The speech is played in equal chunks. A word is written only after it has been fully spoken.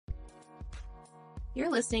You're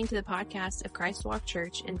listening to the podcast of Christ Walk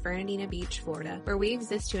Church in Fernandina Beach, Florida, where we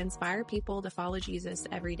exist to inspire people to follow Jesus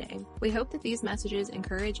every day. We hope that these messages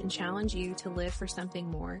encourage and challenge you to live for something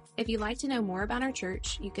more. If you'd like to know more about our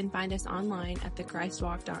church, you can find us online at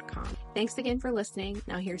thechristwalk.com. Thanks again for listening.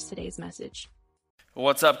 Now here's today's message.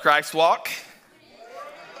 What's up, Christ Walk?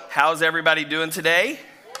 How's everybody doing today?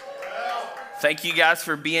 Thank you guys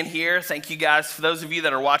for being here. Thank you guys, for those of you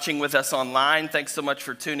that are watching with us online, thanks so much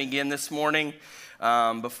for tuning in this morning.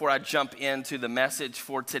 Before I jump into the message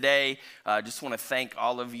for today, I just want to thank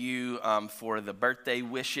all of you for the birthday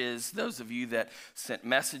wishes, those of you that sent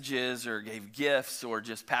messages or gave gifts or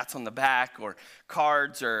just pats on the back or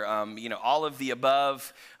cards or, all of the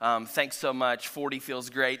above. Thanks so much. 40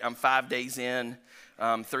 feels great. I'm 5 days in,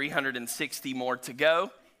 360 more to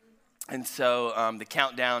go. And so the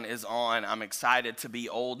countdown is on. I'm excited to be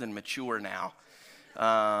old and mature now.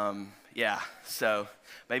 So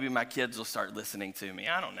maybe my kids will start listening to me.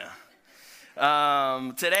 I don't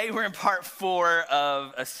know. Today we're in part 4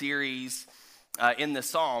 of a series in the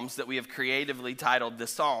Psalms that we have creatively titled The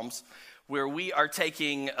Psalms, where we are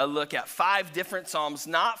taking a look at 5 different Psalms,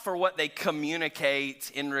 not for what they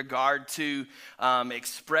communicate in regard to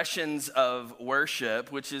expressions of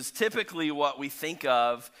worship, which is typically what we think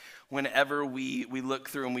of whenever we look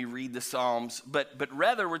through and we read the Psalms, but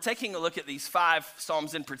rather we're taking a look at these 5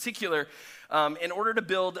 Psalms in particular in order to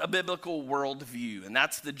build a biblical worldview. And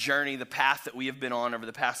that's the journey, the path that we have been on over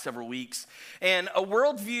the past several weeks. And a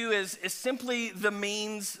worldview is simply the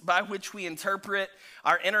means by which we interpret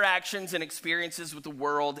our interactions and experiences with the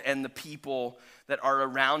world and the people that are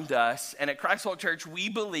around us. And at Christ Walk Church, we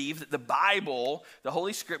believe that the Bible, the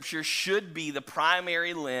Holy Scripture, should be the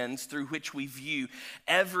primary lens through which we view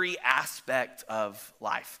every aspect of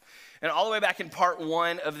life. And all the way back in part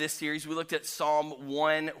 1 of this series, we looked at Psalm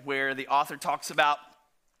 1, where the author talks about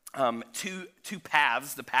two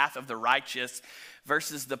paths, the path of the righteous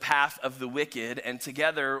versus the path of the wicked. And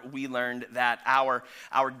together we learned that our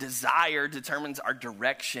desire determines our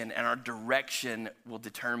direction, and our direction will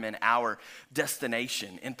determine our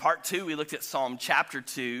destination. In part 2, we looked at Psalm chapter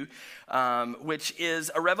 2, which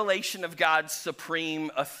is a revelation of God's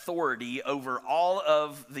supreme authority over all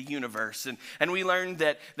of the universe. And we learned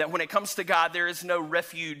that when it comes to God, there is no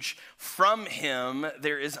refuge from him,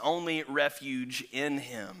 there is only refuge in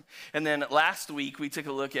him. And then last week, we took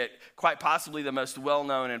a look at quite possibly the most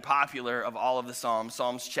well-known and popular of all of the Psalms,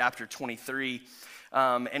 Psalms chapter 23.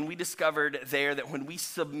 And we discovered there that when we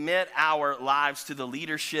submit our lives to the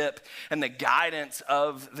leadership and the guidance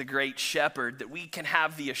of the great shepherd, that we can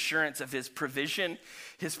have the assurance of his provision,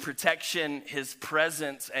 his protection, his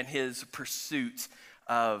presence, and his pursuit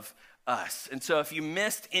of us. And so if you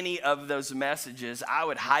missed any of those messages, I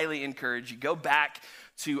would highly encourage you, go back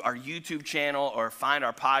to our YouTube channel or find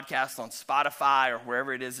our podcast on Spotify or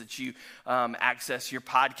wherever it is that you access your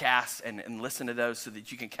podcasts and listen to those so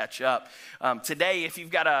that you can catch up. Today, if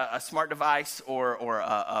you've got a smart device or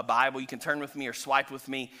a Bible, you can turn with me or swipe with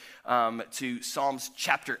me to Psalms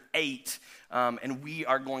chapter 8, and we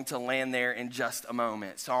are going to land there in just a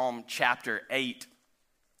moment. Psalm chapter 8.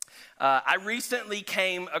 I recently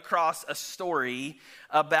came across a story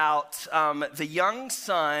about the young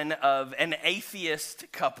son of an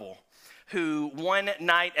atheist couple who one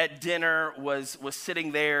night at dinner was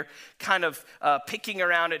sitting there kind of picking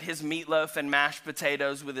around at his meatloaf and mashed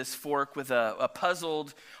potatoes with his fork with a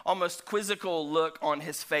puzzled, almost quizzical look on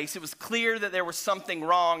his face. It was clear that there was something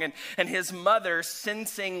wrong, and his mother,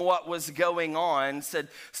 sensing what was going on, said,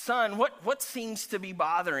 "Son, what seems to be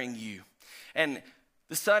bothering you?" And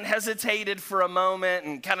the son hesitated for a moment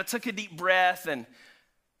and kind of took a deep breath and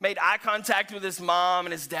made eye contact with his mom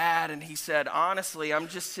and his dad. And he said, "Honestly, I'm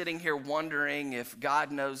just sitting here wondering if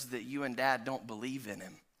God knows that you and Dad don't believe in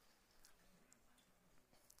him."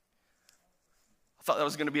 I thought that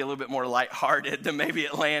was going to be a little bit more lighthearted than maybe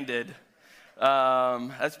it landed.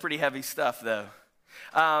 That's pretty heavy stuff, though.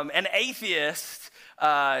 An atheist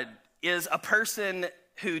is a person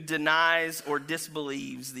who denies or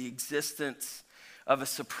disbelieves the existence of a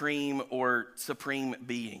supreme or supreme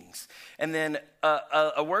beings. And then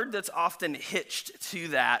a word that's often hitched to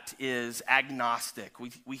that is agnostic.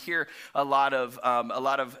 We hear a lot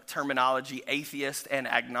of terminology, atheist and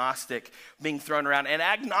agnostic, being thrown around. And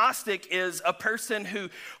agnostic is a person who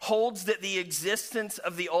holds that the existence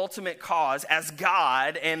of the ultimate cause as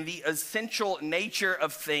God and the essential nature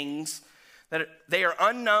of things, that they are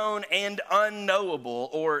unknown and unknowable,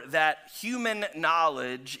 or that human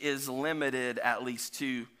knowledge is limited at least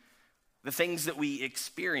to the things that we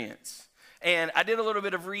experience. And I did a little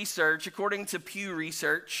bit of research. According to Pew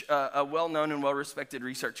Research, a well-known and well-respected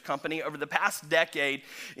research company, over the past decade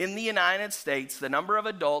in the United States, the number of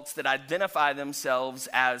adults that identify themselves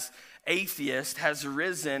as atheist has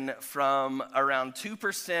risen from around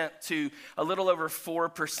 2% to a little over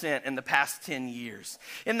 4% in the past 10 years.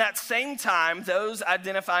 In that same time, those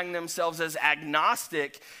identifying themselves as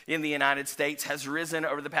agnostic in the United States has risen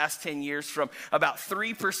over the past 10 years from about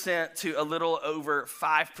 3% to a little over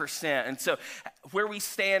 5%. And so where we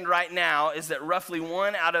stand right now is that roughly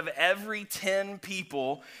 1 out of every 10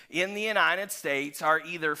 people in the United States are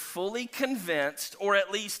either fully convinced or at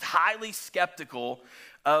least highly skeptical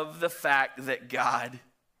of the fact that God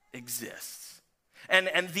exists.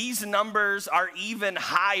 And these numbers are even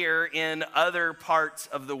higher in other parts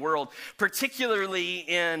of the world, particularly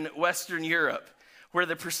in Western Europe, where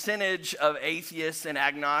the percentage of atheists and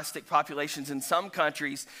agnostic populations in some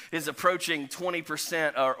countries is approaching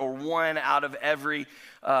 20% or 1 out of every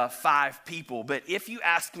 5 people. But if you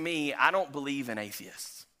ask me, I don't believe in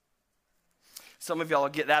atheists. Some of y'all will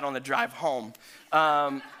get that on the drive home.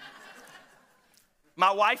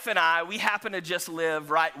 My wife and I, we happen to just live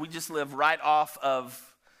right off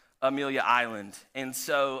of Amelia Island. And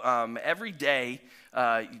so every day,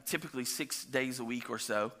 typically 6 days a week or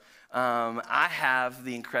so, I have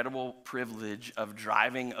the incredible privilege of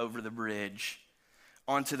driving over the bridge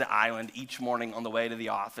onto the island each morning on the way to the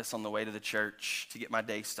office, on the way to the church to get my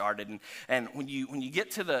day started. And when you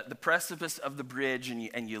get to the precipice of the bridge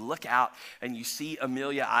and you look out and you see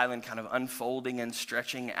Amelia Island kind of unfolding and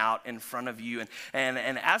stretching out in front of you.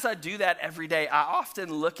 And as I do that every day, I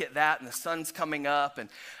often look at that and the sun's coming up, and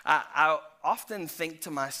I often think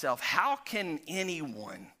to myself, how can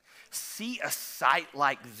anyone see a sight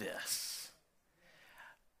like this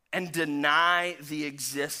and deny the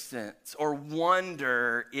existence or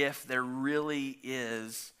wonder if there really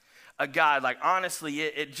is a God? Like, honestly,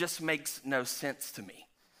 it just makes no sense to me.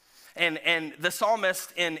 And the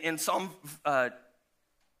psalmist in Psalm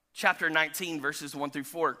chapter 19, verses 1 through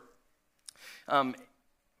 4,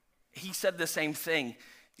 he said the same thing.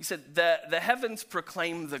 He said, the heavens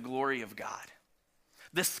proclaim the glory of God.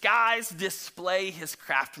 The skies display his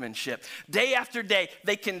craftsmanship. Day after day,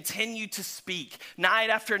 they continue to speak. Night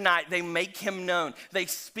after night, they make him known. They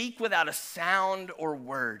speak without a sound or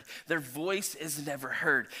word. Their voice is never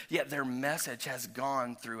heard, yet their message has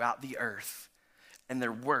gone throughout the earth, and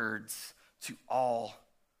their words to all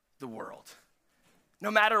the world.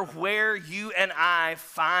 No matter where you and I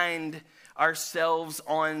find ourselves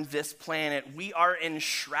on this planet, we are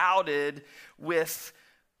enshrouded with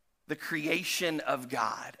the creation of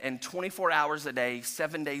God, and 24 hours a day,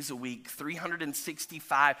 7 days a week,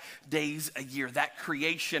 365 days a year, that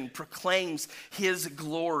creation proclaims his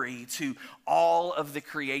glory to all of the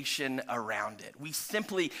creation around it. We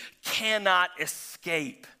simply cannot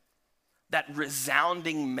escape that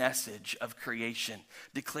resounding message of creation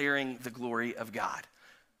declaring the glory of God.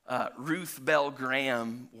 Ruth Bell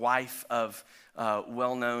Graham, wife of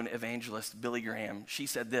well-known evangelist Billy Graham, she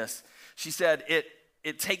said this. She said,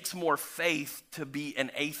 It takes more faith to be an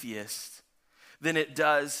atheist than it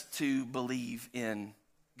does to believe in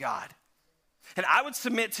God. And I would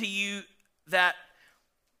submit to you that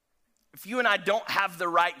if you and I don't have the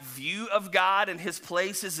right view of God and his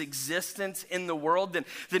place, his existence in the world,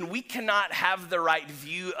 then we cannot have the right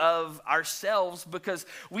view of ourselves, because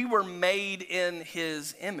we were made in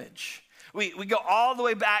his image. We go all the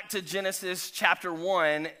way back to Genesis chapter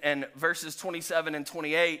 1 and verses 27 and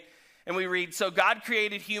 28. And we read, so God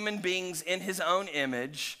created human beings in his own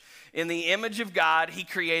image. In the image of God, he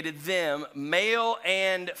created them, male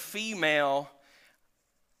and female.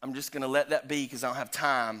 I'm just going to let that be because I don't have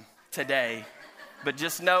time today. But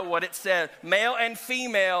just know what it says. Male and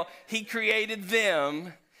female, he created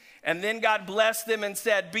them. And then God blessed them and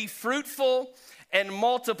said, be fruitful and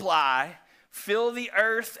multiply. Fill the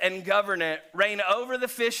earth and govern it. Reign over the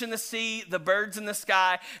fish in the sea, the birds in the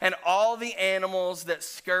sky, and all the animals that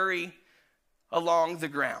scurry along the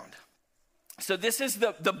ground. So this is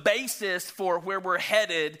the basis for where we're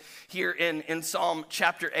headed here in Psalm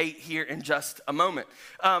chapter 8 here in just a moment.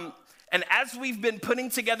 And as we've been putting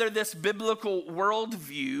together this biblical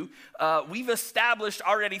worldview, we've established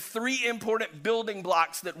already 3 important building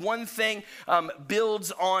blocks that one thing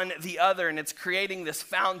builds on the other, and it's creating this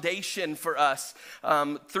foundation for us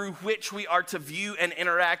through which we are to view and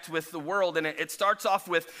interact with the world. And it starts off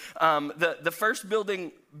with the first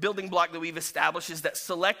building block that we've established is that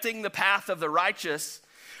selecting the path of the righteous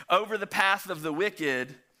over the path of the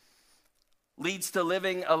wicked leads to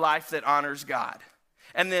living a life that honors God.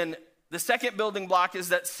 And then The second building block is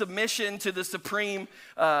that submission to the supreme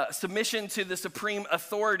authority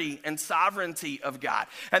and sovereignty of God.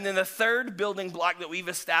 And then the third building block that we've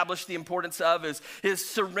established the importance of is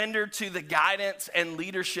surrender to the guidance and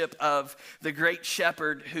leadership of the great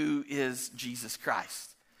shepherd who is Jesus Christ.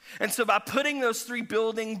 And so by putting those three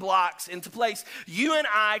building blocks into place, you and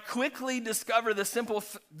I quickly discover the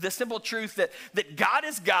simple truth that God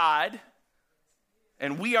is God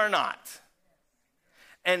and we are not.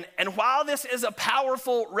 And while this is a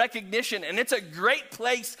powerful recognition, and it's a great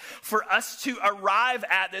place for us to arrive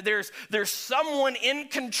at, that there's someone in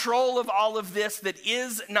control of all of this that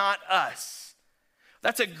is not us.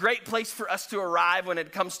 That's a great place for us to arrive when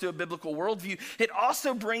it comes to a biblical worldview. It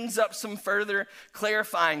also brings up some further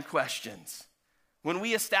clarifying questions. When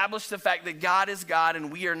we establish the fact that God is God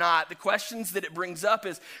and we are not, the questions that it brings up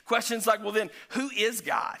is questions like, well then, who is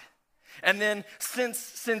God? And then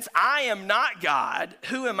since I am not God,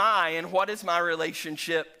 who am I and what is my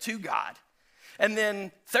relationship to God? And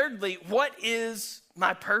then thirdly, what is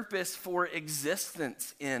my purpose for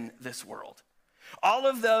existence in this world? All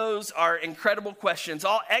of those are incredible questions,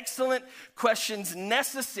 all excellent questions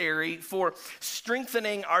necessary for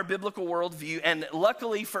strengthening our biblical worldview. And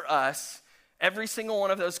luckily for us, every single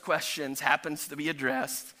one of those questions happens to be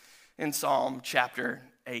addressed in Psalm chapter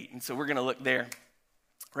 8. And so we're going to look there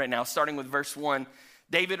right now, starting with verse 1.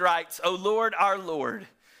 David writes, "O Lord, our Lord,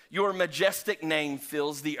 your majestic name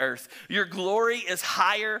fills the earth. Your glory is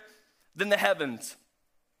higher than the heavens.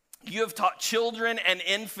 You have taught children and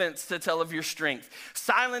infants to tell of your strength,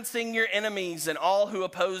 silencing your enemies and all who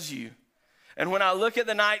oppose you. And when I look at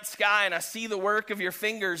the night sky and I see the work of your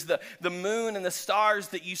fingers, the moon and the stars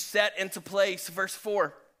that you set into place," verse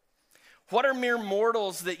 4, "what are mere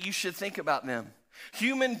mortals that you should think about them?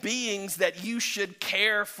 Human beings that you should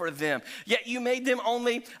care for them. Yet you made them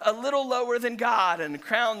only a little lower than God and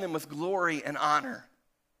crowned them with glory and honor.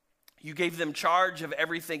 You gave them charge of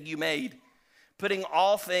everything you made, putting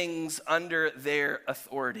all things under their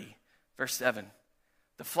authority." Verse 7,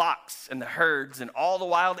 "The flocks and the herds and all the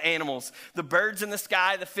wild animals, the birds in the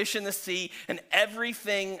sky, the fish in the sea, and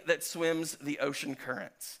everything that swims the ocean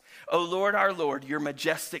currents. O Lord, our Lord, your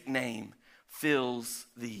majestic name fills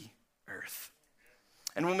the earth."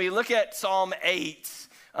 And when we look at Psalm 8,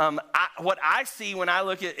 what I see when I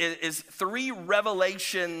look at it is three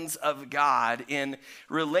revelations of God in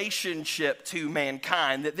relationship to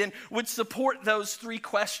mankind that then would support those three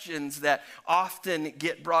questions that often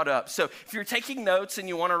get brought up. So if you're taking notes and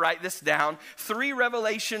you want to write this down, three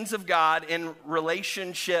revelations of God in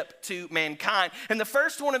relationship to mankind. And the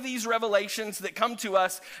first one of these revelations that come to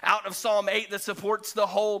us out of Psalm 8 that supports the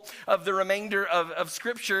whole of the remainder of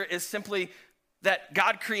Scripture is simply that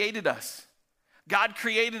God created us. God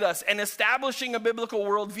created us, and establishing a biblical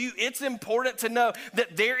worldview, it's important to know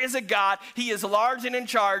that there is a God. He is large and in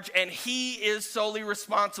charge, and he is solely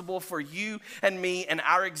responsible for you and me and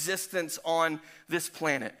our existence on this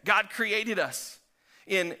planet. God created us.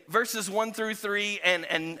 In verses 1 through 3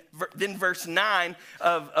 and then verse 9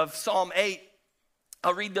 of Psalm 8,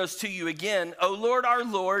 I'll read those to you again. "O Lord, our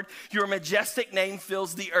Lord, your majestic name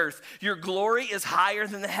fills the earth. Your glory is higher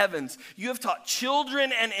than the heavens. You have taught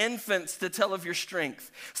children and infants to tell of your strength,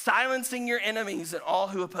 silencing your enemies and all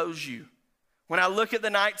who oppose you. When I look at the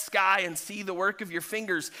night sky and see the work of your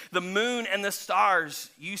fingers, the moon and the stars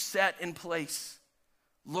you set in place.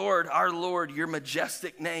 Lord, our Lord, your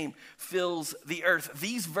majestic name fills the earth."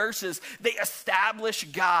 These verses, they establish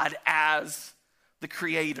God as the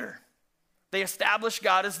creator. They establish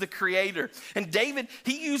God as the creator. And David,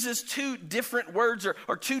 he uses two different words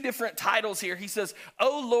or two different titles here. He says,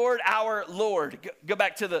 "O Lord, our Lord." Go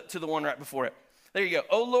back to the one right before it. There you go.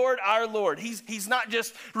 "O Lord, our Lord." He's not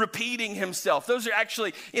just repeating himself. Those are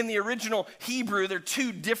actually, in the original Hebrew, they're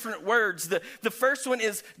two different words. The first one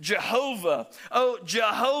is Jehovah. "Oh,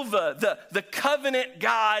 Jehovah, the covenant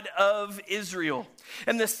God of Israel."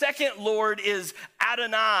 And the second Lord is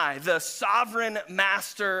Adonai, the sovereign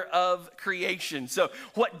master of creation. So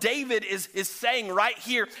what David is saying right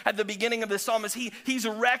here at the beginning of this psalm is he's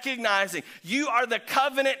recognizing you are the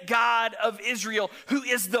covenant God of Israel who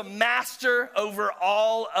is the master over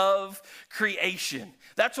all of creation.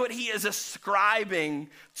 That's what he is ascribing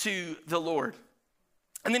to the Lord.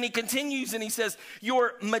 And then he continues and he says,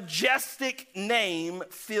 "Your majestic name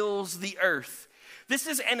fills the earth." This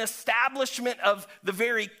is an establishment of the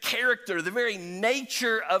very character, the very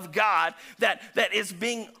nature of God that is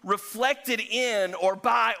being reflected in or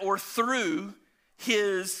by or through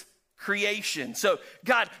his creation. So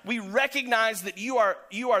God, we recognize that you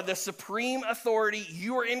are the supreme authority.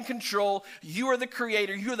 You are in control. You are the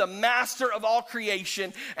creator. You are the master of all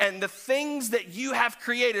creation. And the things that you have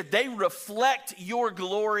created, they reflect your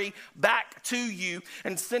glory back to you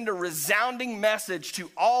and send a resounding message to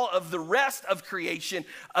all of the rest of creation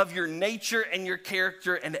of your nature and your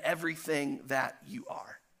character and everything that you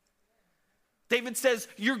are. David says,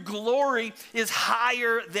 your glory is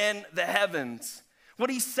higher than the heavens. What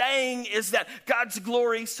he's saying is that God's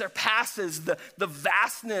glory surpasses the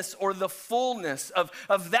vastness or the fullness of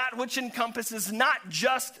that which encompasses not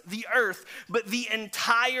just the earth, but the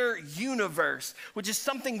entire universe, which is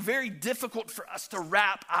something very difficult for us to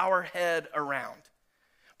wrap our head around.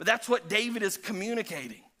 But that's what David is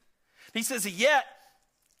communicating. He says, yet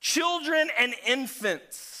children and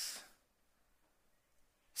infants,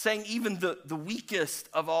 saying even the weakest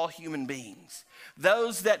of all human beings,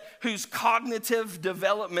 those whose cognitive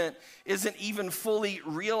development isn't even fully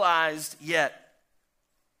realized yet,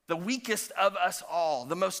 the weakest of us all,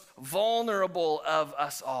 the most vulnerable of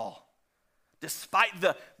us all, despite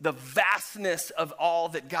the vastness of all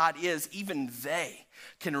that God is, even they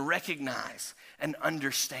can recognize and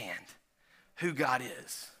understand who God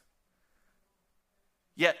is.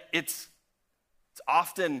 Yet it's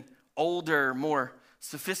often older, more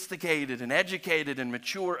sophisticated and educated and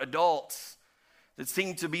mature adults that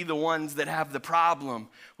seem to be the ones that have the problem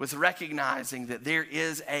with recognizing that there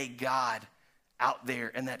is a God out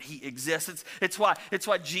there and that he exists. It's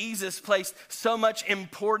why Jesus placed so much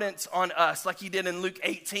importance on us, like he did in Luke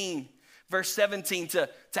 18, verse 17, to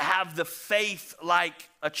have the faith like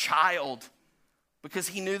a child. Because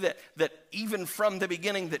he knew that even from the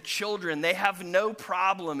beginning, that children, they have no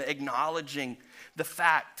problem acknowledging the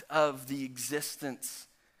fact of the existence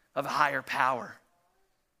of a higher power.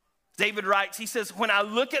 David writes, he says, when I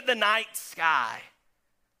look at the night sky,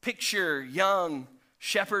 picture young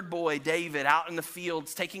shepherd boy David out in the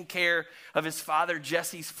fields taking care of his father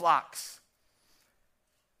Jesse's flocks.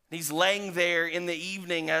 He's laying there in the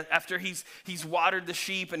evening after he's watered the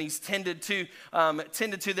sheep and he's tended to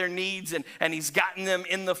their needs and he's gotten them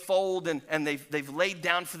in the fold and they've laid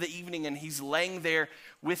down for the evening, and he's laying there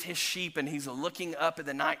with his sheep and he's looking up at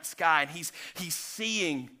the night sky and he's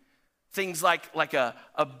seeing things like a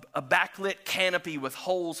backlit canopy with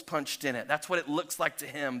holes punched in it. That's what it looks like to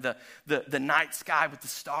him, the night sky with the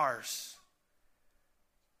stars.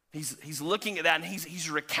 He's looking at that and he's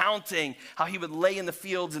recounting how he would lay in the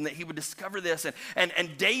fields and that he would discover this.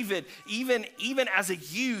 And David, even as a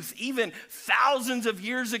youth, even thousands of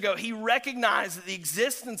years ago, he recognized that the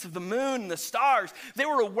existence of the moon and the stars, they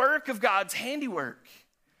were a work of God's handiwork,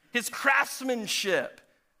 his craftsmanship.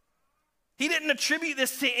 He didn't attribute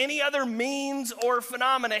this to any other means or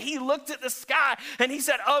phenomena. He looked at the sky and he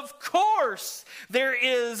said, of course there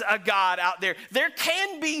is a God out there. There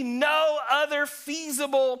can be no other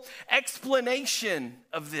feasible explanation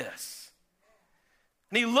of this.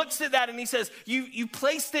 And he looks at that and he says, you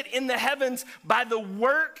placed it in the heavens by the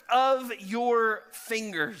work of your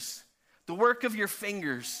fingers. The work of your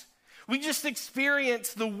fingers. We just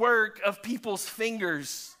experienced the work of people's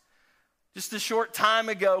fingers. Just a short time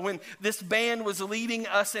ago when this band was leading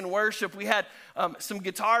us in worship, we had some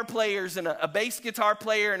guitar players and a bass guitar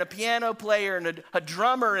player and a piano player and a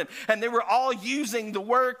drummer, and they were all using the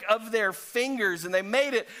work of their fingers, and they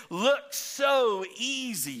made it look so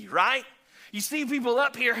easy, right? You see people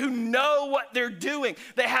up here who know what they're doing.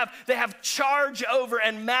 They have charge over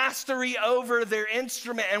and mastery over their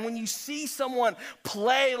instrument, and when you see someone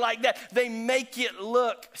play like that, they make it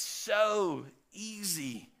look so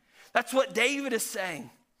easy. That's what David is saying.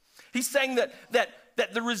 He's saying that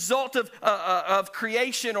the result of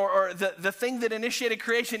creation or the thing that initiated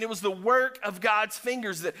creation, it was the work of God's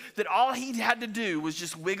fingers, that all he had to do was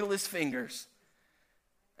just wiggle his fingers.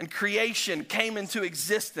 And creation came into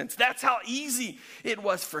existence. That's how easy it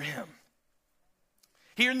was for him.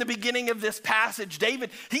 Here in the beginning of this passage,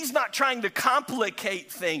 David, he's not trying to complicate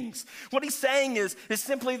things. What he's saying is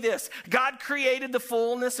simply this: God created the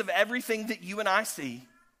fullness of everything that you and I see.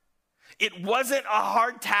 It wasn't a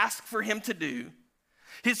hard task for him to do.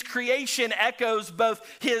 His creation echoes both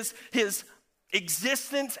his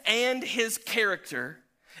existence and his character.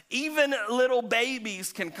 Even little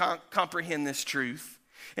babies can comprehend this truth.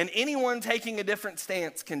 And anyone taking a different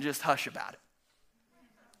stance can just hush about it.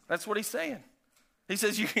 That's what he's saying. He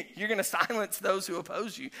says you're going to silence those who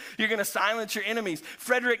oppose you. You're going to silence your enemies.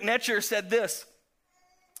 Friedrich Nietzsche said this.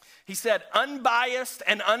 He said, unbiased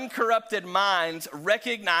and uncorrupted minds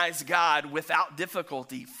recognize God without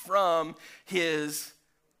difficulty from his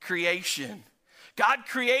creation. God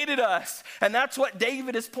created us, and that's what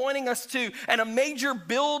David is pointing us to. And a major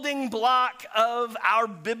building block of our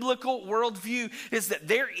biblical worldview is that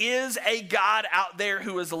there is a God out there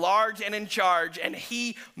who is large and in charge, and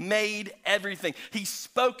he made everything. He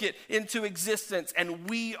spoke it into existence, and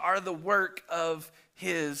we are the work of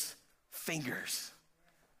his fingers.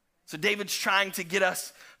 So David's trying to get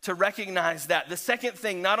us to recognize that. The second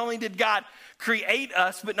thing, not only did God create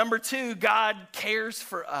us, but number two, God cares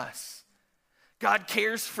for us. God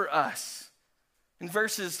cares for us. In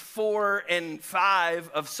verses 4 and 5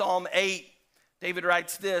 of Psalm 8, David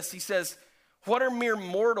writes this. He says, "What are mere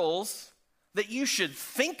mortals that you should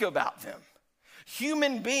think about them?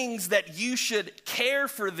 Human beings that you should care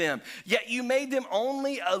for them, yet you made them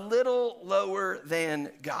only a little lower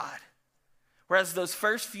than God." Whereas those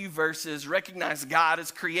first few verses recognize God as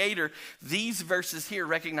creator, these verses here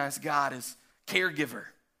recognize God as caregiver.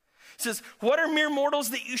 It says, what are mere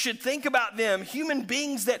mortals that you should think about them? Human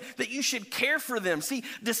beings that you should care for them. See,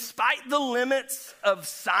 despite the limits of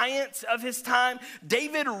science of his time,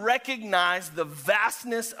 David recognized the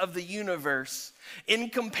vastness of the universe in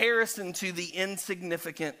comparison to the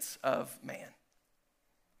insignificance of man.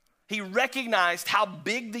 He recognized how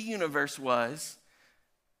big the universe was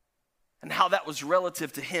and how that was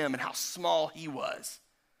relative to him and how small he was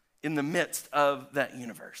in the midst of that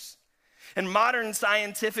universe. And modern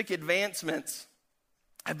scientific advancements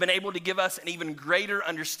have been able to give us an even greater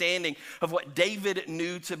understanding of what David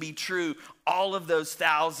knew to be true all of those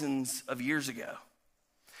thousands of years ago.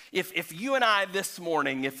 If you and I this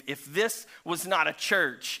morning, if this was not a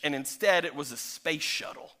church and instead it was a space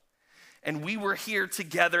shuttle, and we were here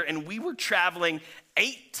together and we were traveling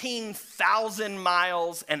 18,000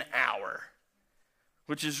 miles an hour,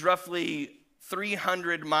 which is roughly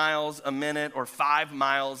 300 miles a minute or 5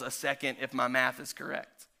 miles a second, if my math is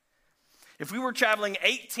correct. If we were traveling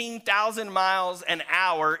 18,000 miles an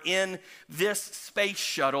hour in this space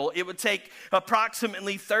shuttle, it would take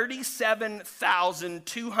approximately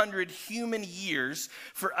 37,200 human years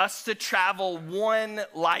for us to travel 1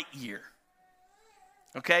 light year.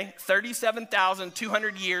 Okay,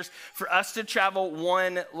 37,200 years for us to travel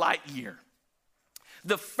 1 light year.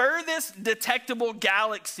 The furthest detectable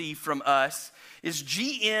galaxy from us is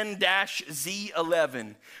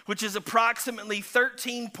GN-Z11, which is approximately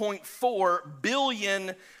 13.4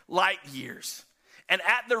 billion light years. And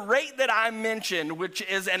at the rate that I mentioned, which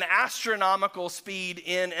is an astronomical speed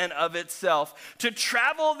in and of itself, to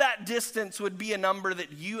travel that distance would be a number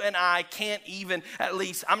that you and I can't even, at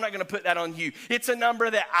least, I'm not going to put that on you. It's a number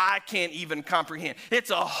that I can't even comprehend.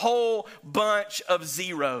 It's a whole bunch of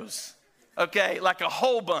zeros, okay? Like a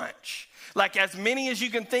whole bunch. Like as many as you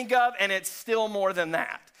can think of, and it's still more than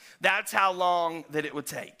that. That's how long that it would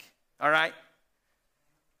take, all right?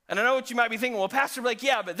 And I know what you might be thinking, well, Pastor Blake,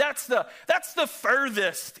 yeah, but that's the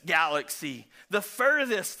furthest galaxy, the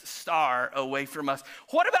furthest star away from us.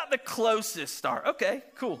 What about the closest star? Okay,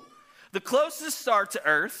 cool. The closest star to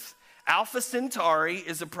Earth, Alpha Centauri,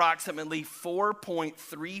 is approximately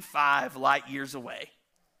 4.35 light years away.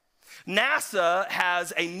 NASA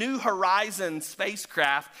has a New Horizons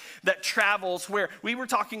spacecraft that travels where we were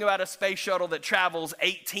talking about a space shuttle that travels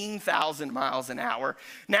 18,000 miles an hour.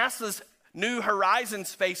 NASA's New Horizons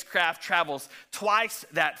spacecraft travels twice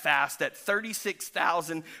that fast at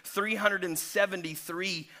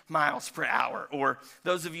 36,373 miles per hour. Or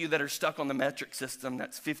those of you that are stuck on the metric system,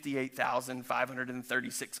 that's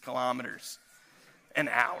 58,536 kilometers an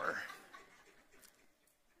hour.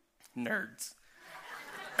 Nerds.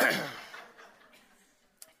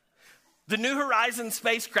 The New Horizons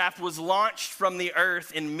spacecraft was launched from the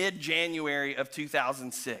Earth in mid-January of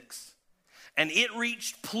 2006. And it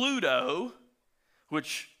reached Pluto,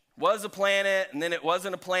 which was a planet, and then it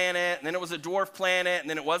wasn't a planet, and then it was a dwarf planet, and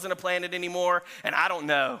then it wasn't a planet anymore. And I don't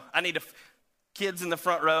know. I need kids in the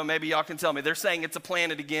front row, maybe y'all can tell me. They're saying it's a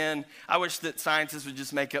planet again. I wish that scientists would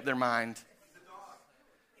just make up their mind.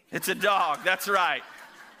 It's a dog. That's right.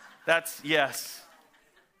 Yes.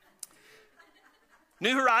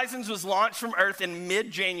 New Horizons was launched from Earth in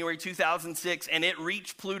mid-January 2006, and it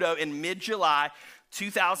reached Pluto in mid-July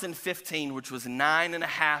 2015, which was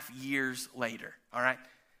 9.5 years later, all right?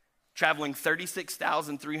 Traveling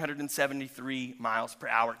 36,373 miles per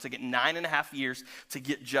hour. It took it 9.5 years to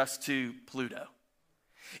get just to Pluto.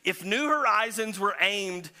 If New Horizons were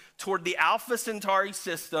aimed toward the Alpha Centauri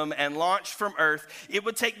system and launched from Earth, it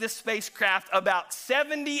would take this spacecraft about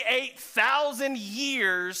 78,000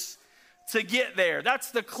 years to get there.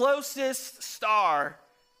 That's the closest star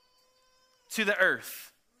to the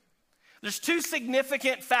Earth. There's two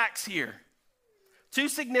significant facts here.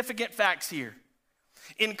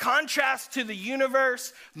 In contrast to the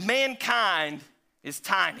universe, mankind is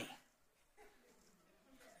tiny.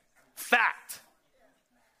 Fact.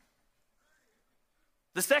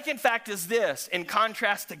 The second fact is this: in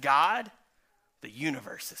contrast to God, the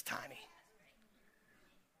universe is tiny.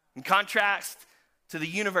 In contrast to the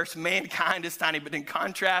universe, mankind is tiny, but in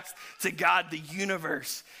contrast to God, the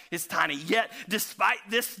universe is tiny. Yet, despite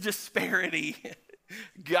this disparity,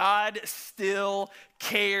 God still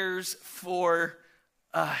cares for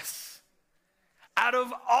us. Out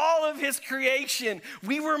of all of his creation,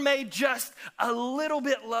 we were made just a little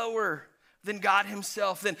bit lower than God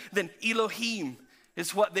himself, than Elohim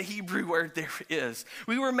is what the Hebrew word there is.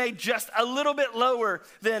 We were made just a little bit lower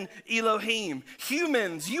than Elohim.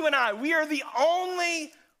 Humans, you and I, we are the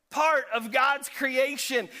only part of God's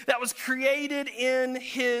creation that was created in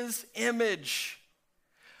his image.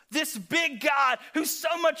 This big God who's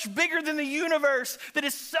so much bigger than the universe, that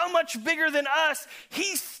is so much bigger than us,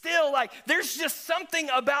 he's still there's just something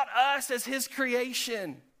about us as his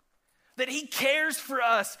creation. That he cares for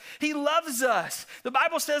us. He loves us. The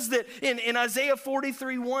Bible says that in Isaiah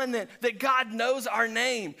 43:1 that God knows our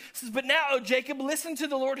name. It says, "But now, O Jacob, listen to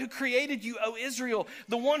the Lord who created you, O Israel.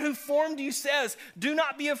 The one who formed you says, do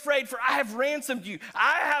not be afraid, for I have ransomed you.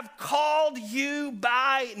 I have called you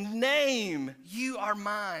by name. You are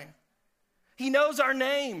mine." He knows our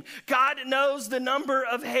name. God knows the number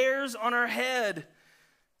of hairs on our head,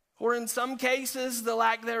 or in some cases, the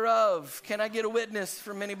lack thereof. Can I get a witness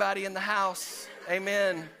from anybody in the house?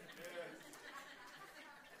 Amen.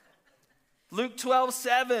 Luke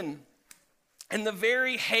 12:7, "And the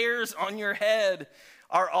very hairs on your head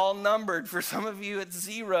are all numbered." For some of you, it's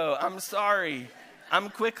 0. I'm sorry.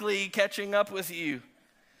 I'm quickly catching up with you.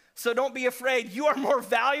 So don't be afraid. You are more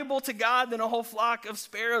valuable to God than a whole flock of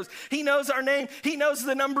sparrows. He knows our name. He knows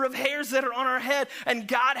the number of hairs that are on our head. And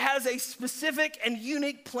God has a specific and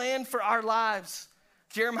unique plan for our lives.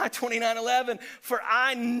 Jeremiah 29:11, "For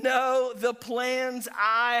I know the plans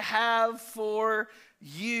I have for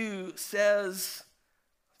you, says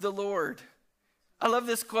the Lord." I love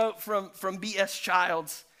this quote from B.S.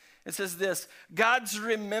 Childs. It says this: "God's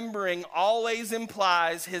remembering always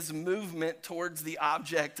implies his movement towards the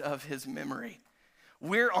object of his memory."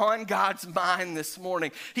 We're on God's mind this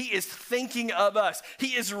morning. He is thinking of us.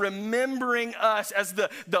 He is remembering us as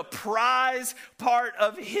the prize part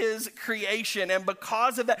of his creation. And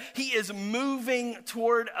because of that, he is moving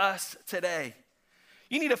toward us today.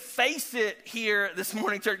 You need to face it here this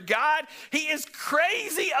morning, church. God, he is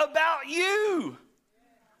crazy about you.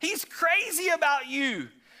 He's crazy about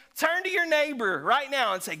you. Turn to your neighbor right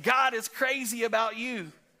now and say, God is crazy about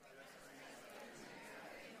you.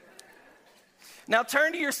 Now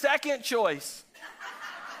turn to your second choice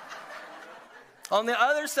on the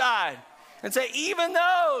other side and say, even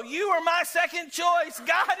though you are my second choice,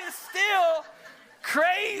 God is still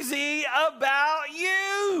crazy about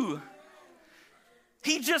you.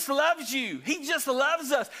 He just loves you. He just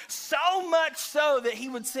loves us so much so that he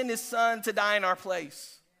would send his son to die in our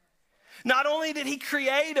place. Not only did he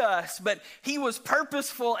create us, but he was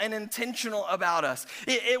purposeful and intentional about us.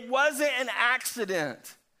 It wasn't an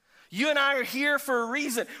accident. You and I are here for a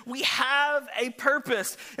reason. We have a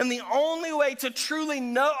purpose. And the only way to truly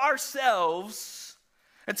know ourselves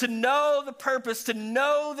and to know the purpose, to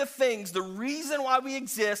know the things, the reason why we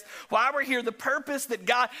exist, why we're here, the purpose that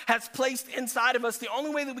God has placed inside of us, the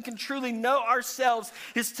only way that we can truly know ourselves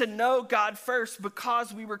is to know God first,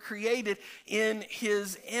 because we were created in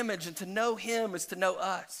his image. And to know him is to know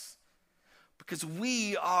us, because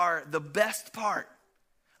we are the best part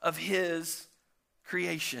of his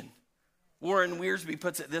creation. Warren Wiersbe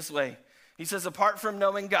puts it this way. He says, apart from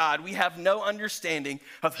knowing God, we have no understanding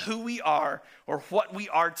of who we are or what we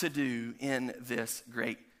are to do in this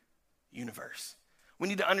great universe. We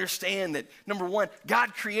need to understand that, number one,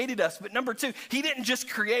 God created us. But number two, he didn't just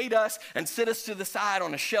create us and sit us to the side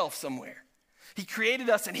on a shelf somewhere. He created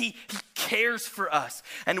us and he cares for us.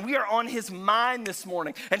 And we are on his mind this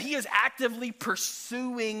morning. And he is actively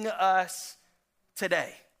pursuing us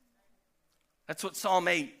today. That's what Psalm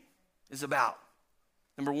 8 is about.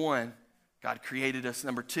 Number one, God created us.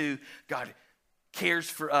 Number two, God cares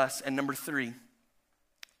for us. And number three,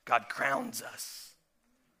 God crowns us.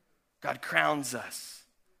 God crowns us.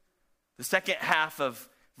 The second half of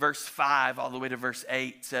verse 5 all the way to verse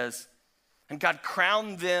 8 says, and God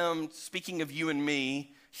crowned them, speaking of you and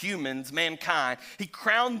me, humans, mankind, he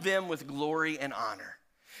crowned them with glory and honor.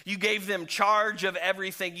 You gave them charge of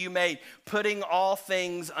everything you made, putting all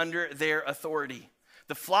things under their authority.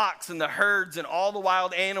 The flocks and the herds and all the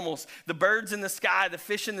wild animals, the birds in the sky, the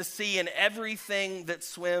fish in the sea, and everything that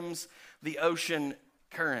swims the ocean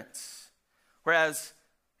currents. Whereas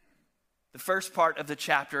The first part of the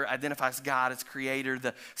chapter identifies God as creator.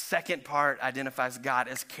 The second part identifies God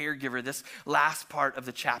as caregiver. This last part of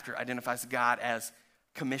the chapter identifies God as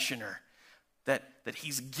commissioner, that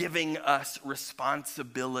he's giving us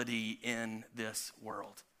responsibility in this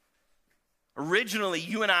world. Originally,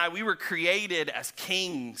 you and I, we were created as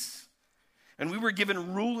kings, and we were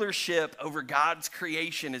given rulership over God's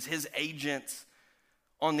creation as his agents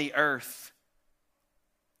on the earth.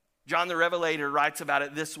 John the Revelator writes about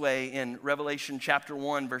it this way in Revelation chapter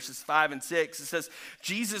 1, verses 5 and 6. It says,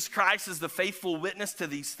 Jesus Christ is the faithful witness to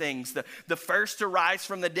these things, the first to rise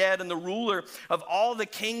from the dead and the ruler of all the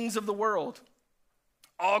kings of the world.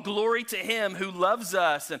 All glory to him who loves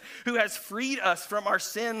us and who has freed us from our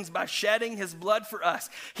sins by shedding his blood for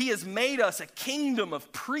us. He has made us a kingdom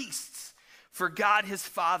of priests for God his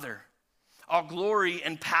Father. All glory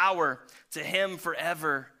and power to him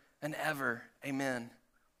forever and ever. Amen.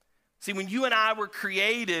 See, when you and I were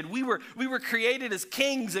created, we were created as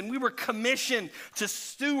kings, and we were commissioned to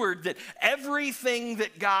steward that everything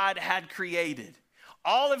that God had created,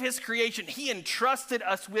 all of his creation, he entrusted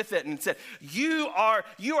us with it and said, you are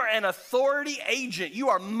an authority agent. You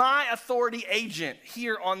are my authority agent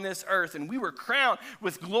here on this earth. And we were crowned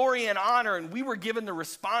with glory and honor, and we were given the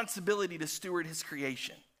responsibility to steward his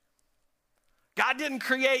creation. God didn't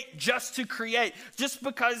create just to create, just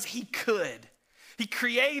because he could. He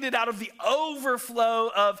created out of the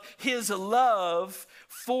overflow of his love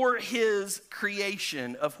for his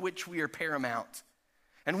creation, of which we are paramount.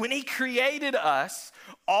 And when he created us,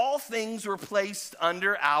 all things were placed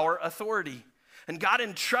under our authority. And God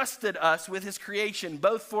entrusted us with his creation,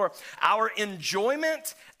 both for our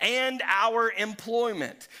enjoyment and our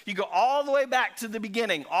employment. You go all the way back to the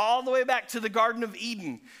beginning, all the way back to the Garden of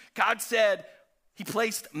Eden. God said, he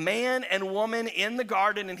placed man and woman in the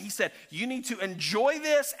garden, and he said, you need to enjoy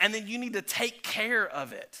this, and then you need to take care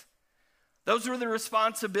of it. Those were the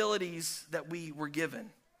responsibilities that we were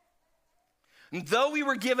given. And though we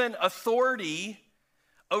were given authority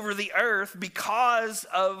over the earth because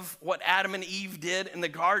of what Adam and Eve did in the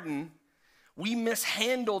garden, we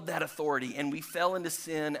mishandled that authority, and we fell into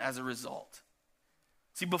sin as a result.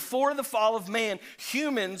 See, before the fall of man,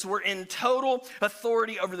 humans were in total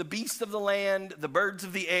authority over the beasts of the land, the birds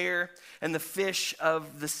of the air, and the fish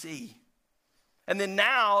of the sea. And then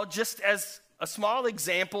now, just as a small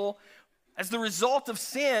example, as the result of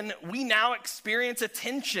sin, we now experience a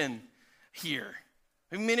tension here.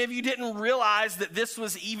 Many of you didn't realize that this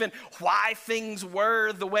was even why things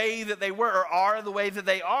were the way that they were, or are the way that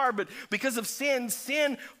they are, but because of sin,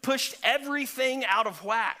 sin pushed everything out of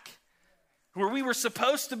whack. Where we were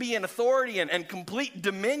supposed to be in authority and complete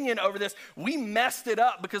dominion over this, we messed it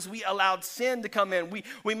up because we allowed sin to come in.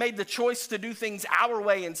 We made the choice to do things our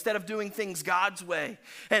way instead of doing things God's way.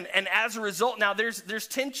 And as a result, now there's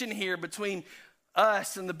tension here between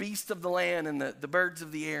us and the beasts of the land and the birds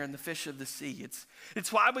of the air and the fish of the sea.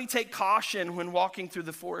 It's why we take caution when walking through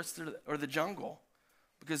the forest or the jungle,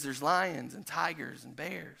 because there's lions and tigers and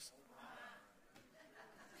bears.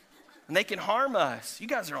 And they can harm us. You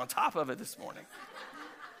guys are on top of it this morning.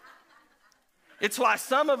 It's why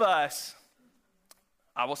some of us,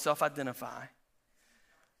 I will self-identify.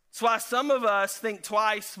 It's why some of us think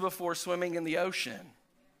twice before swimming in the ocean.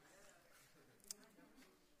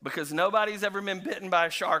 Because nobody's ever been bitten by a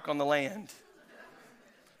shark on the land.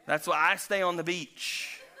 That's why I stay on the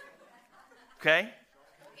beach. Okay?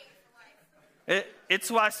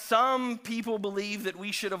 It's why some people believe that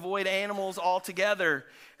we should avoid animals altogether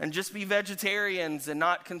and just be vegetarians and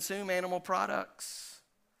not consume animal products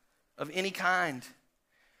of any kind.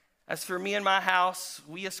 As for me and my house,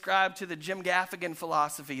 we ascribe to the Jim Gaffigan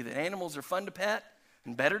philosophy that animals are fun to pet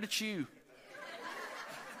and better to chew.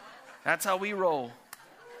 That's how we roll.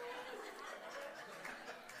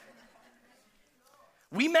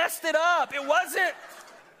 We messed it up.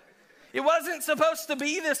 It wasn't supposed to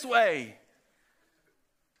be this way.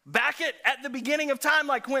 Back at the beginning of time,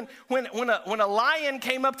 like when a lion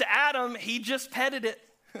came up to Adam, he just petted it.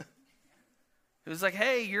 It was like,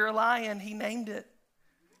 hey, you're a lion. He named it.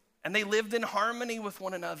 And they lived in harmony with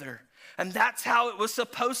one another. And that's how it was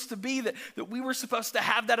supposed to be, that we were supposed to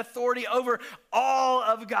have that authority over all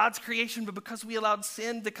of God's creation. But because we allowed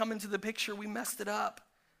sin to come into the picture, we messed it up.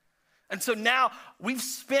 And so now we've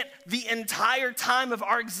spent the entire time of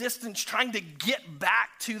our existence trying to get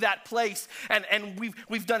back to that place. And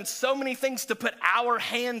we've done so many things to put our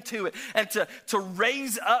hand to it and to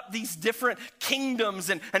raise up these different kingdoms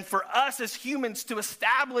and for us as humans to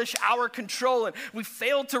establish our control. And we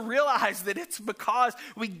failed to realize that it's because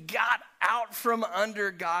we got out from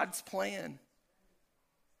under God's plan.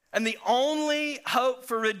 And the only hope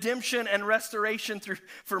for redemption and restoration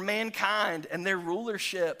for mankind and their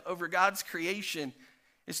rulership over God's creation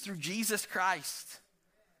is through Jesus Christ.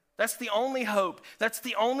 That's the only hope. That's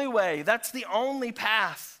the only way. That's the only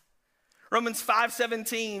path. Romans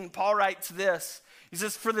 5:17, Paul writes this. He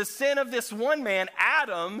says, for the sin of this one man,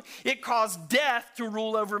 Adam, it caused death to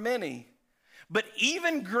rule over many. But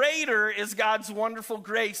even greater is God's wonderful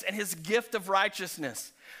grace and his gift of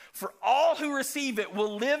righteousness. For all who receive it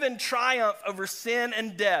will live in triumph over sin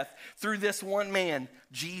and death through this one man,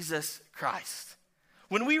 Jesus Christ.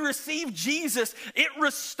 When we receive Jesus, it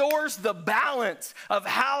restores the balance of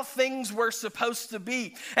how things were supposed to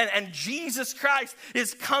be. And Jesus Christ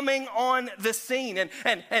is coming on the scene.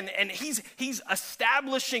 And he's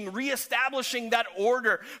reestablishing that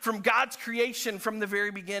order from God's creation from the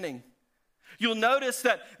very beginning. You'll notice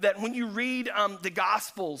that when you read the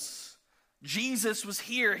Gospels, Jesus was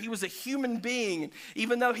here. He was a human being.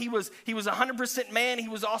 Even though he was 100% man, he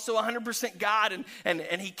was also 100% God.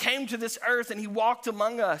 And he came to this earth and he walked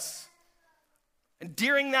among us. And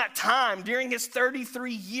during that time, during his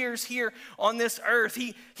 33 years here on this earth,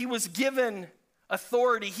 he was given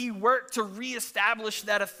authority. He worked to reestablish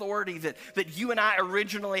that authority that you and I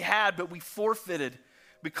originally had, but we forfeited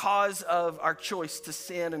because of our choice to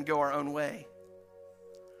sin and go our own way.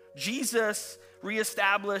 Jesus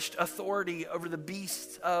reestablished authority over the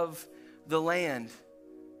beasts of the land.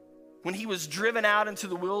 When he was driven out into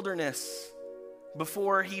the wilderness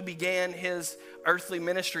before he began his earthly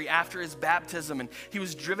ministry after his baptism, and he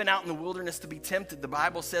was driven out in the wilderness to be tempted, the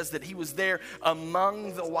Bible says that he was there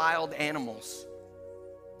among the wild animals.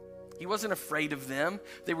 He wasn't afraid of them.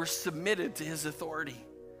 They were submitted to his authority.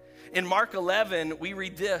 In Mark 11, we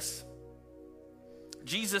read this.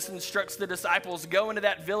 Jesus instructs the disciples, go into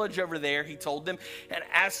that village over there, he told them, and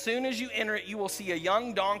as soon as you enter it, you will see a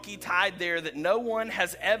young donkey tied there that no one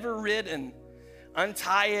has ever ridden.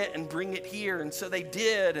 Untie it and bring it here. And so they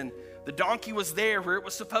did, and the donkey was there where it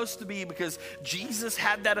was supposed to be because Jesus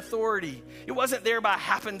had that authority. It wasn't there by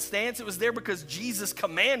happenstance. It was there because Jesus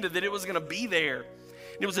commanded that it was going to be there.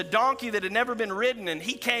 And it was a donkey that had never been ridden, and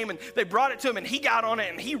he came and they brought it to him, and he got on it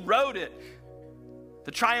and he rode it.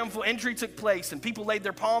 The triumphal entry took place, and people laid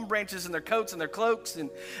their palm branches and their coats and their cloaks and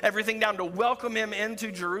everything down to welcome him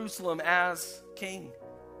into Jerusalem as king.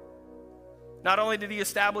 Not only did he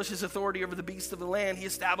establish his authority over the beasts of the land, he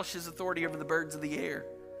established his authority over the birds of the air.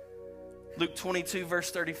 Luke 22, verse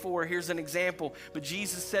 34, here's an example. But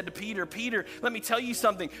Jesus said to Peter, Peter, let me tell you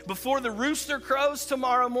something. Before the rooster crows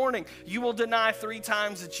tomorrow morning, you will deny 3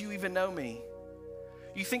 times that you even know me.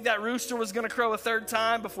 You think that rooster was going to crow a 3rd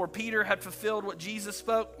time before Peter had fulfilled what Jesus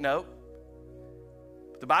spoke? No.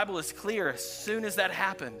 The Bible is clear. As soon as that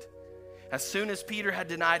happened, as soon as Peter had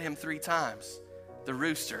denied him 3 times, the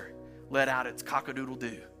rooster let out its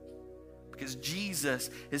cock-a-doodle-doo. Because Jesus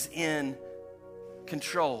is in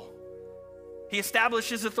control. He established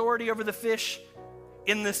his authority over the fish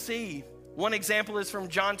in the sea. One example is from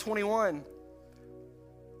John 21.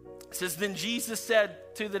 It says, then Jesus said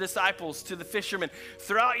to the disciples, to the fishermen,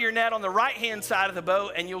 throw out your net on the right-hand side of the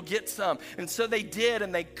boat and you'll get some. And so they did,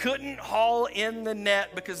 and they couldn't haul in the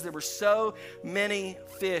net because there were so many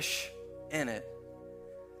fish in it.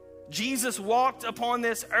 Jesus walked upon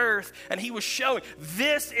this earth and he was showing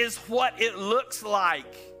this is what it looks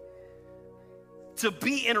like to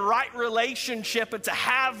be in right relationship and to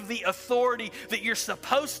have the authority that you're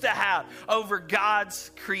supposed to have over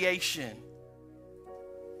God's creation.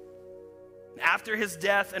 After his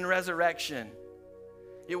death and resurrection,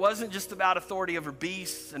 it wasn't just about authority over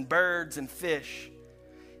beasts and birds and fish.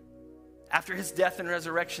 After his death and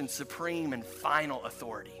resurrection, supreme and final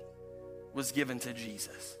authority was given to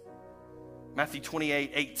Jesus. Matthew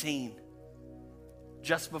 28:18,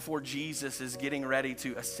 just before Jesus is getting ready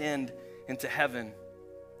to ascend into heaven,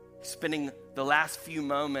 spending the last few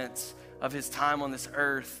moments of his time on this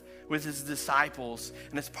earth with his disciples,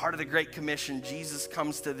 and as part of the Great Commission, Jesus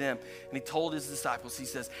comes to them and he told his disciples, he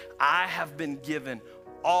says, I have been given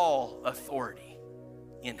all authority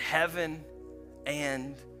in heaven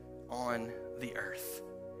and on the earth.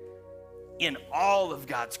 In all of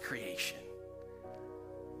God's creation,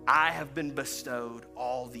 I have been bestowed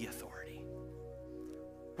all the authority.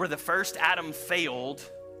 Where the first Adam failed,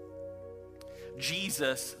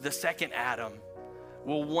 Jesus, the second Adam,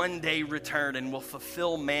 will one day return and will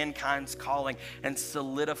fulfill mankind's calling and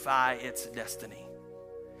solidify its destiny.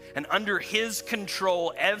 And under his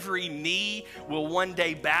control, every knee will one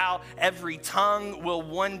day bow, every tongue will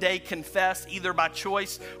one day confess, either by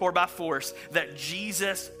choice or by force, that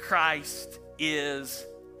Jesus Christ is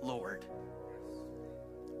Lord.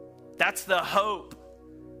 That's the hope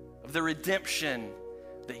of the redemption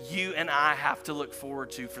that you and I have to look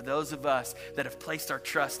forward to for those of us that have placed our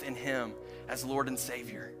trust in him as Lord and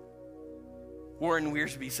Savior. Warren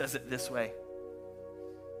Wiersbe says it this way.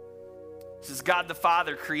 He says, God the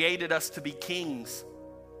Father created us to be kings,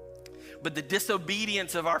 but the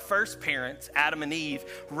disobedience of our first parents, Adam and Eve,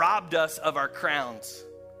 robbed us of our crowns.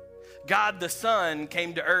 God the Son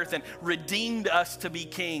came to earth and redeemed us to be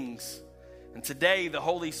kings. And today, the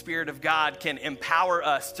Holy Spirit of God can empower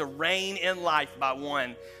us to reign in life by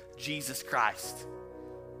one, Jesus Christ.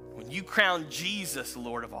 When you crown Jesus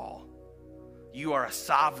Lord of all, you are a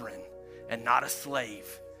sovereign and not a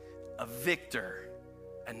slave, a victor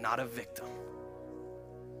and not a victim.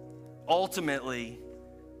 Ultimately,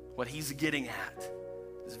 what he's getting at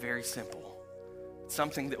is very simple. It's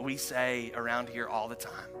something that we say around here all the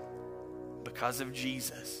time. Because of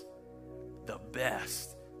Jesus, the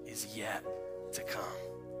best is yet to come.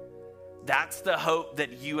 That's the hope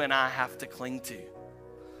that you and I have to cling to.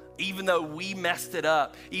 Even though we messed it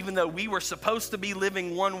up, even though we were supposed to be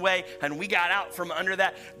living one way and we got out from under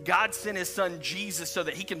that, God sent his son Jesus so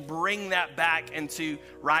that he can bring that back into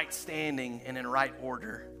right standing and in right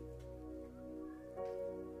order.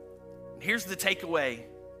 And here's the takeaway.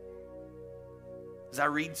 As I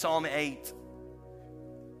read Psalm 8,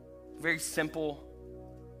 very simple.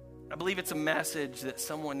 I believe it's a message that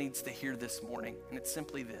someone needs to hear this morning, and it's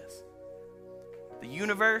simply this. The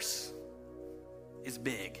universe is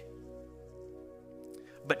big,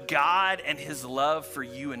 but God and his love for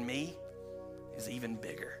you and me is even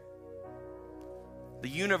bigger. The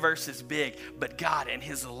universe is big, but God and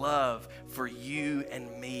his love for you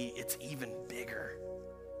and me, it's even bigger.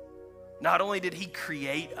 Not only did he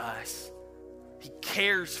create us, he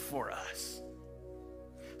cares for us.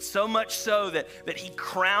 So much so that he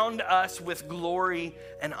crowned us with glory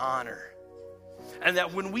and honor. And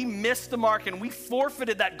that when we missed the mark and we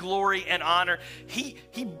forfeited that glory and honor, he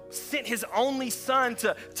sent his only son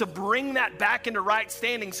to bring that back into right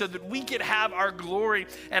standing so that we could have our glory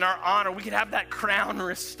and our honor. We could have that crown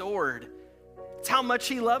restored. It's how much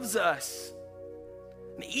he loves us.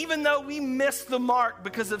 And even though we missed the mark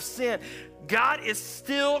because of sin, God is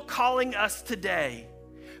still calling us today.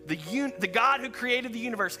 The God who created the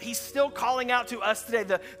universe, he's still calling out to us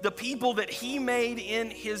today, the people that he made in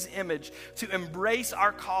his image, to embrace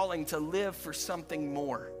our calling to live for something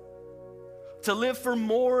more. To live for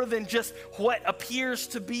more than just what appears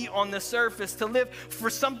to be on the surface. To live for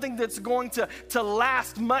something that's going to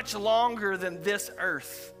last much longer than this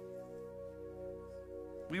earth.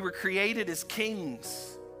 We were created as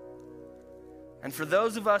kings. And for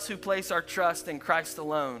those of us who place our trust in Christ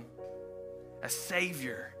alone as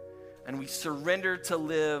Savior, and we surrender to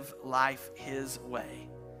live life his way,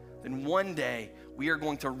 then one day we are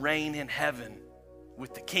going to reign in heaven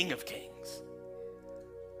with the King of Kings.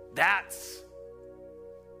 That's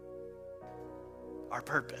our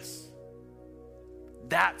purpose.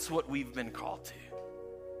 That's what we've been called to.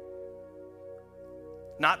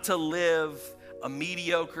 Not to live a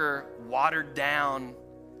mediocre, watered down,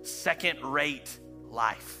 second-rate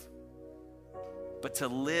life, but to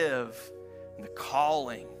live in the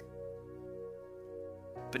calling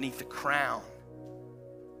beneath the crown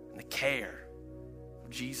and the care of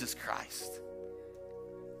Jesus Christ,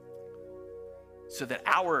 so that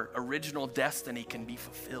our original destiny can be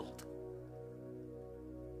fulfilled.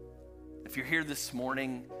 If you're here this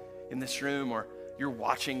morning in this room, or you're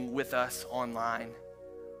watching with us online,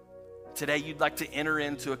 today you'd like to enter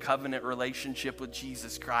into a covenant relationship with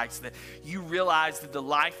Jesus Christ, that you realize that the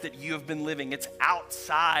life that you have been living, it's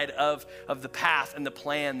outside of the path and the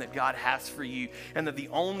plan that God has for you, and that the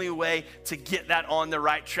only way to get that on the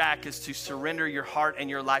right track is to surrender your heart and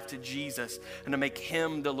your life to Jesus and to make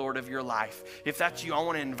him the Lord of your life. If that's you, I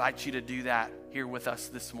want to invite you to do that here with us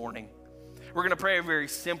this morning. We're going to pray a very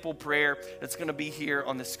simple prayer that's going to be here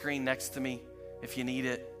on the screen next to me if you need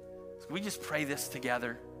it. So we just pray this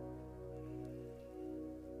together.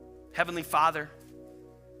 Heavenly Father,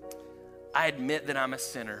 I admit that I'm a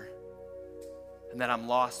sinner and that I'm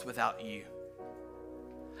lost without you.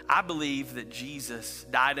 I believe that Jesus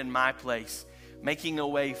died in my place, making a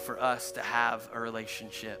way for us to have a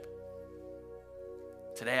relationship.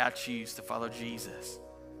 Today I choose to follow Jesus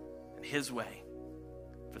and his way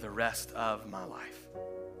for the rest of my life.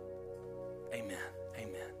 Amen.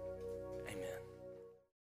 Amen. Amen.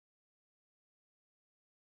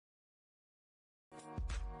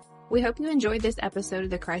 We hope you enjoyed this episode of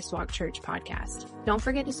the Christ Walk Church podcast. Don't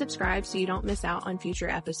forget to subscribe so you don't miss out on future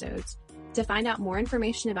episodes. To find out more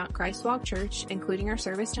information about Christ Walk Church, including our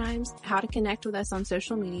service times, how to connect with us on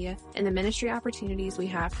social media, and the ministry opportunities we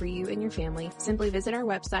have for you and your family, simply visit our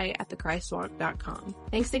website at thechristwalk.com.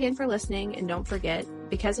 Thanks again for listening, and don't forget,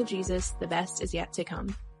 because of Jesus, the best is yet to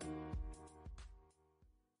come.